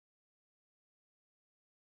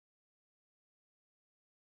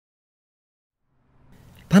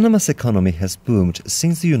Panama's economy has boomed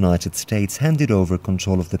since the United States handed over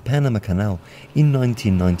control of the Panama Canal in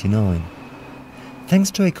 1999.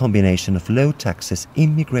 Thanks to a combination of low taxes,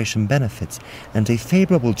 immigration benefits and a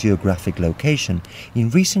favorable geographic location, in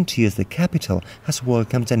recent years the capital has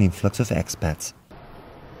welcomed an influx of expats.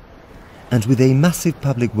 And with a massive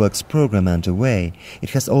public works program underway,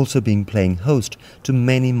 it has also been playing host to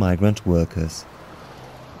many migrant workers.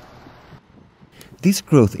 This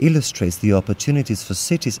growth illustrates the opportunities for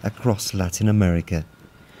cities across Latin America.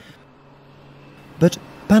 But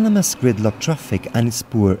Panama's gridlock traffic and its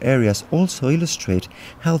poor areas also illustrate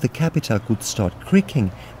how the capital could start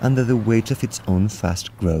creaking under the weight of its own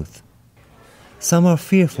fast growth. Some are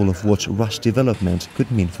fearful of what rush development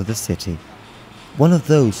could mean for the city. One of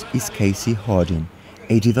those is Casey Hardin,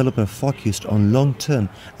 a developer focused on long-term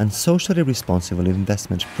and socially responsible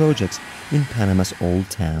investment projects in Panama's Old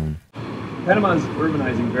Town. Panama is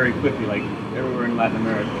urbanizing very quickly, like everywhere in Latin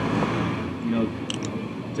America. You know,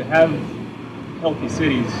 to have healthy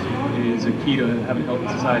cities is a key to having a healthy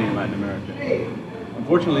society in Latin America.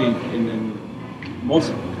 Unfortunately, in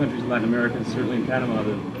most countries in Latin America, certainly in Panama,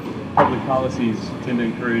 the public policies tend to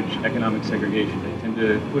encourage economic segregation. They tend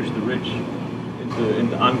to push the rich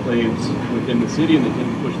into enclaves within the city, and they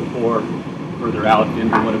tend to push the poor further out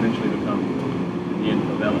into what eventually become, in the end,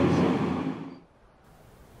 favelas.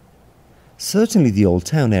 Certainly the Old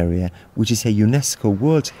Town area, which is a UNESCO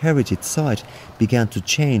World Heritage Site, began to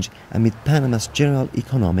change amid Panama's general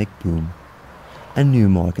economic boom. And new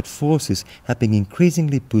market forces have been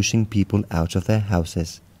increasingly pushing people out of their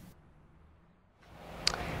houses.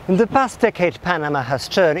 In the past decade, Panama has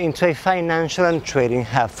turned into a financial and trading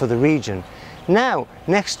hub for the region. Now,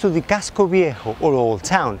 next to the Casco Viejo, or Old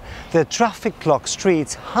Town, the traffic-clogged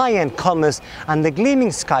streets, high-end commerce and the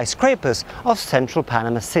gleaming skyscrapers of central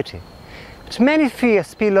Panama City. But many fear a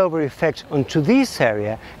spillover effect onto this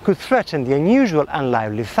area could threaten the unusual and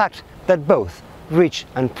lively fact that both rich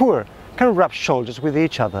and poor can rub shoulders with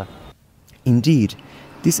each other. Indeed,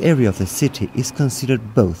 this area of the city is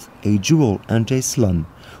considered both a jewel and a slum,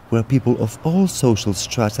 where people of all social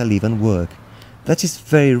strata live and work. That is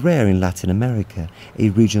very rare in Latin America, a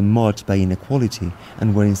region marked by inequality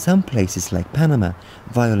and where in some places like Panama,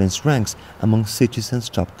 violence ranks among citizens'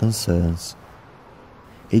 top concerns.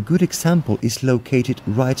 A good example is located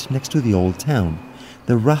right next to the Old Town,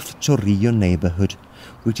 the rough Chorrillo neighborhood,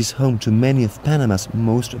 which is home to many of Panama's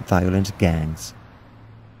most violent gangs.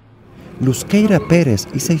 Luzqueira Perez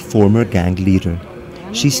is a former gang leader.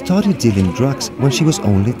 She started dealing drugs when she was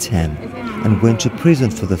only 10 and went to prison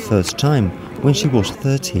for the first time when she was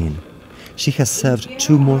 13. She has served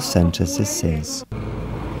 2 more sentences since.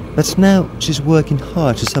 But now she's working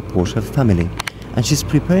hard to support her family, and she's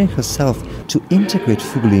preparing herself to integrate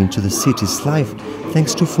fully into the city's life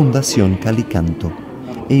thanks to Fundación Calicanto,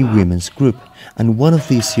 a women's group and one of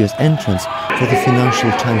this year's entrants for the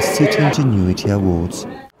Financial Times City Ingenuity Awards.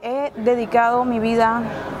 He dedicado mi vida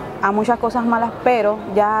a muchas cosas malas, pero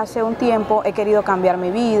ya hace un tiempo he querido cambiar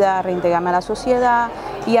mi vida, reintegrarme a la sociedad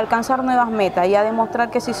y alcanzar nuevas metas y a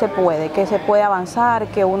demostrar que sí se puede avanzar,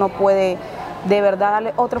 que uno puede de verdad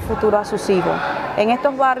darle otro futuro a sus hijos. En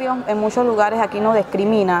estos barrios, en muchos lugares aquí no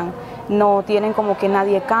discriminan, no tienen como que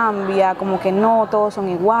nadie cambia, como que no, todos son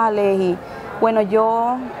iguales. Y bueno,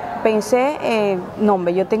 yo pensé, no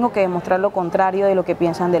hombre, yo tengo que demostrar lo contrario de lo que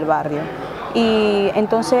piensan del barrio. Y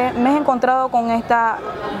entonces me he encontrado con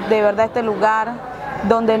de verdad este lugar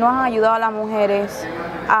donde nos han ayudado a las mujeres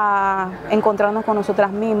a encontrarnos con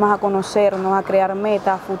nosotras mismas, a conocernos, a crear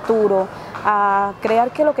metas, futuro, a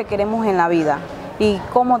crear qué es lo que queremos en la vida y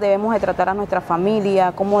cómo debemos de tratar a nuestra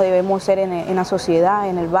familia, cómo debemos ser en la sociedad,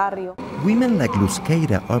 en el barrio. Women like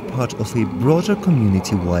Luzqueira are part of a broader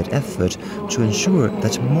community-wide effort to ensure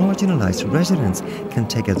that marginalized residents can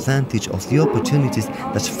take advantage of the opportunities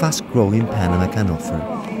that fast-growing Panama can offer.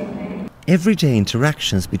 Everyday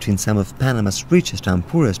interactions between some of Panama's richest and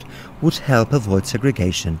poorest would help avoid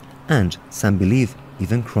segregation and, some believe,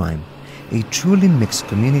 even crime. A truly mixed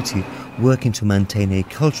community working to maintain a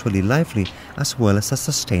culturally lively as well as a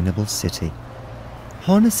sustainable city.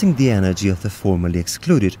 Harnessing the energy of the formerly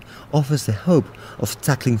excluded offers the hope of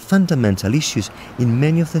tackling fundamental issues in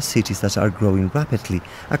many of the cities that are growing rapidly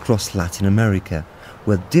across Latin America,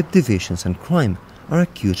 where deep divisions and crime are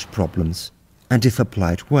acute problems. And if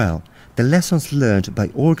applied well, the lessons learned by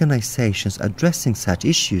organizations addressing such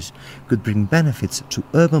issues could bring benefits to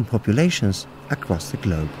urban populations across the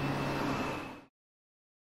globe.